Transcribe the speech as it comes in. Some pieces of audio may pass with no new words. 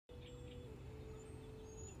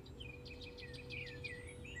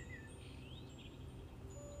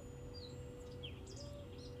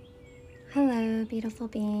Hello, beautiful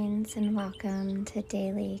beings, and welcome to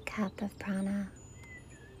Daily Cup of Prana,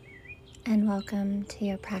 and welcome to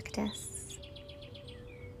your practice.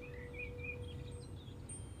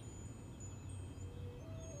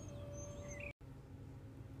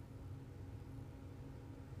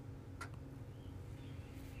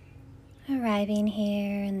 Arriving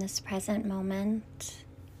here in this present moment,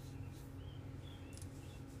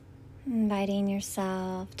 inviting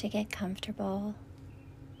yourself to get comfortable.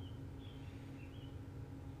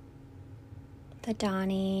 The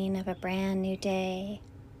dawning of a brand new day,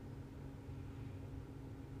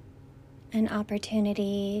 an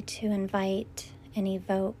opportunity to invite and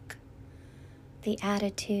evoke the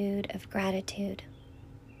attitude of gratitude.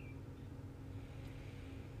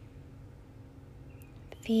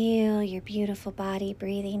 Feel your beautiful body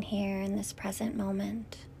breathing here in this present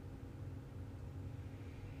moment.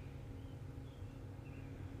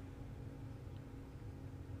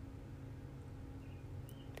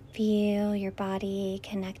 Feel your body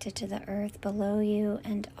connected to the earth below you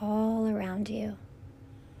and all around you.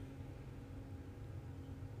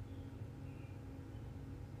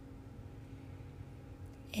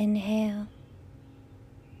 Inhale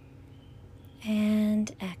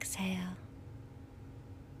and exhale.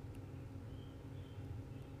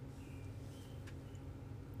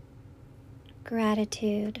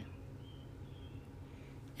 Gratitude,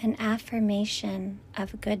 an affirmation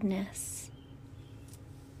of goodness.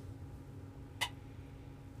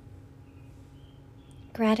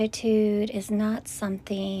 Gratitude is not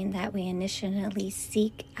something that we initially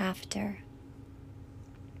seek after.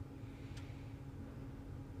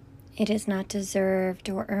 It is not deserved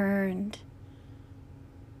or earned.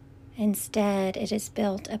 Instead, it is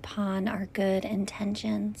built upon our good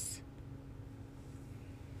intentions.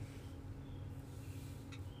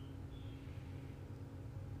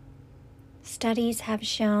 Studies have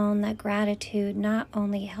shown that gratitude not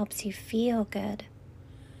only helps you feel good,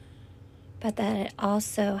 but that it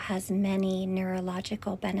also has many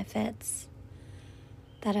neurological benefits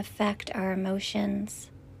that affect our emotions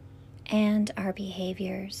and our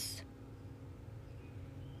behaviors.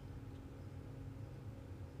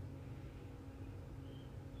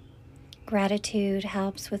 Gratitude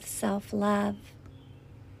helps with self-love,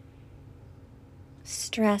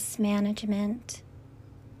 stress management,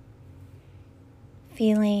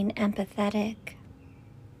 feeling empathetic,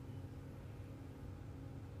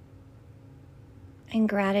 and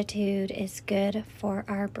gratitude is good for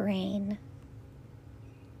our brain.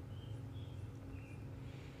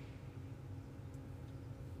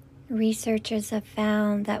 Researchers have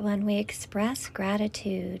found that when we express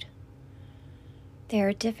gratitude, there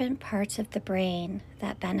are different parts of the brain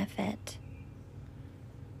that benefit.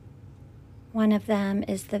 One of them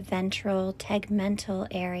is the ventral tegmental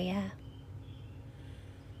area.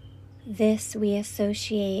 This we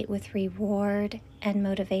associate with reward and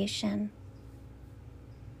motivation.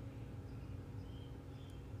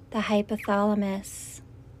 The hypothalamus,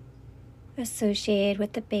 associated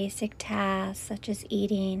with the basic tasks such as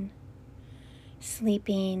eating,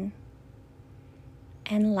 sleeping,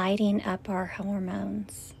 and lighting up our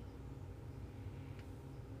hormones.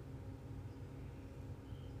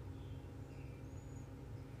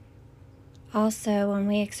 Also, when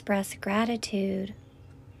we express gratitude,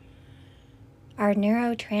 our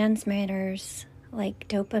neurotransmitters like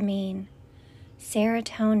dopamine,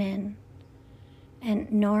 serotonin, and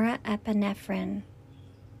norepinephrine,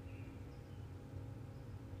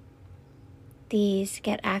 these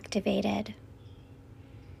get activated.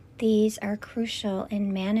 These are crucial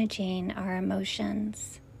in managing our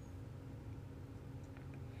emotions,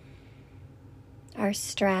 our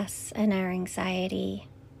stress and our anxiety,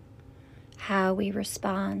 how we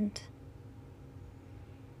respond.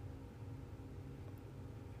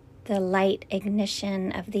 The light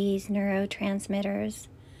ignition of these neurotransmitters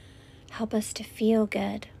help us to feel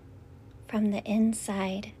good from the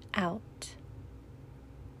inside out.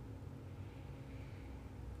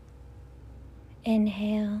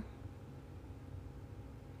 Inhale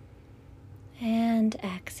and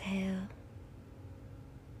exhale.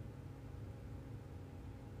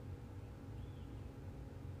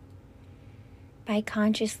 By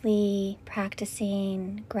consciously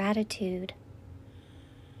practicing gratitude,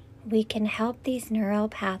 we can help these neural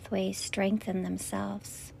pathways strengthen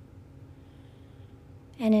themselves.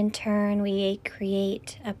 And in turn, we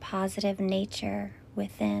create a positive nature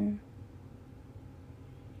within.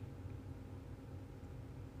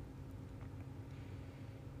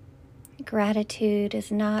 Gratitude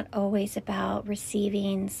is not always about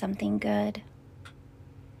receiving something good.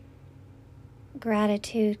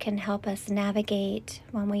 Gratitude can help us navigate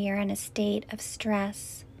when we are in a state of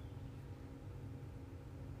stress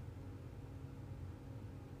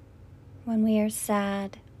when we are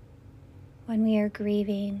sad, when we are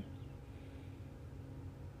grieving,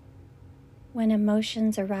 when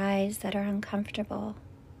emotions arise that are uncomfortable.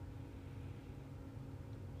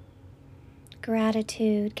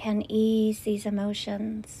 Gratitude can ease these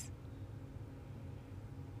emotions.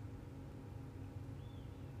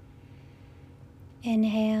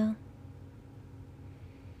 Inhale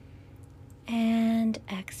and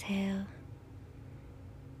exhale.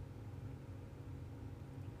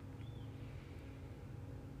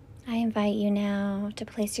 I invite you now to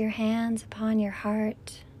place your hands upon your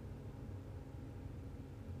heart.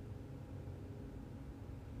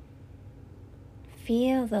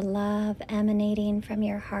 Feel the love emanating from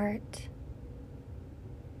your heart.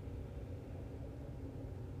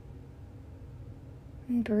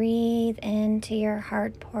 And breathe into your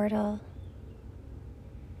heart portal,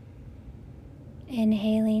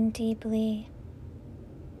 inhaling deeply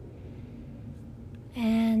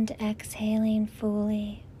and exhaling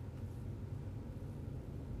fully.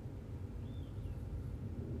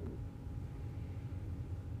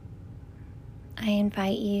 I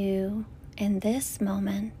invite you in this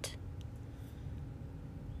moment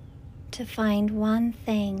to find one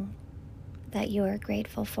thing that you are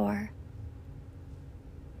grateful for.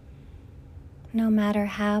 No matter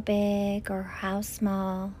how big or how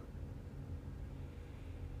small,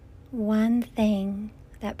 one thing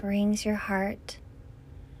that brings your heart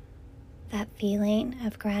that feeling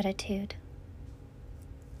of gratitude.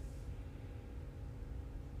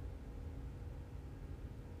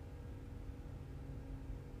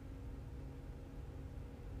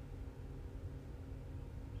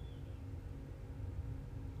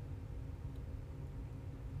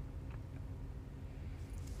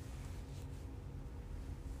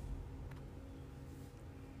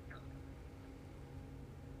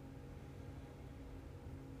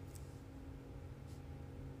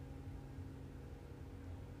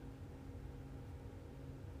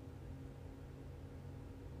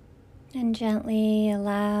 And gently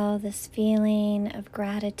allow this feeling of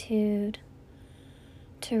gratitude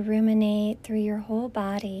to ruminate through your whole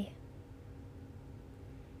body,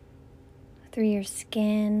 through your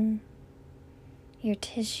skin, your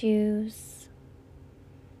tissues,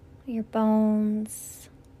 your bones,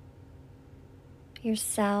 your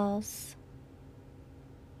cells.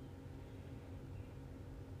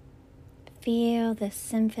 Feel the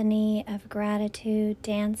symphony of gratitude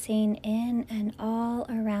dancing in and all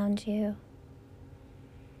around you.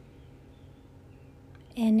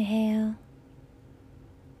 Inhale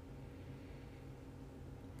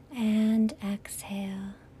and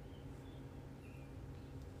exhale.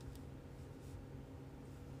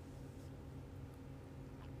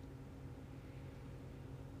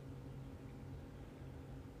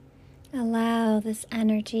 Allow this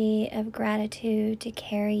energy of gratitude to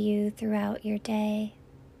carry you throughout your day.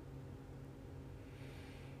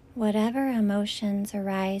 Whatever emotions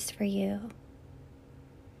arise for you,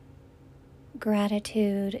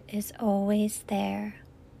 gratitude is always there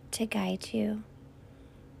to guide you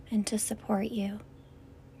and to support you.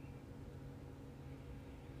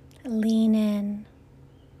 Lean in.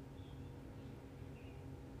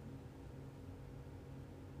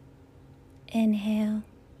 Inhale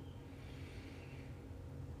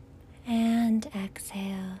and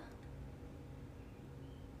exhale.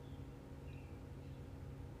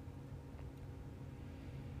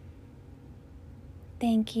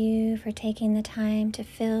 Thank you for taking the time to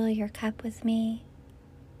fill your cup with me.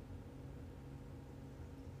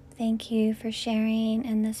 Thank you for sharing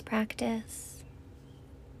in this practice.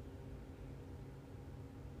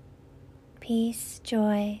 Peace,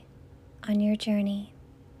 joy on your journey.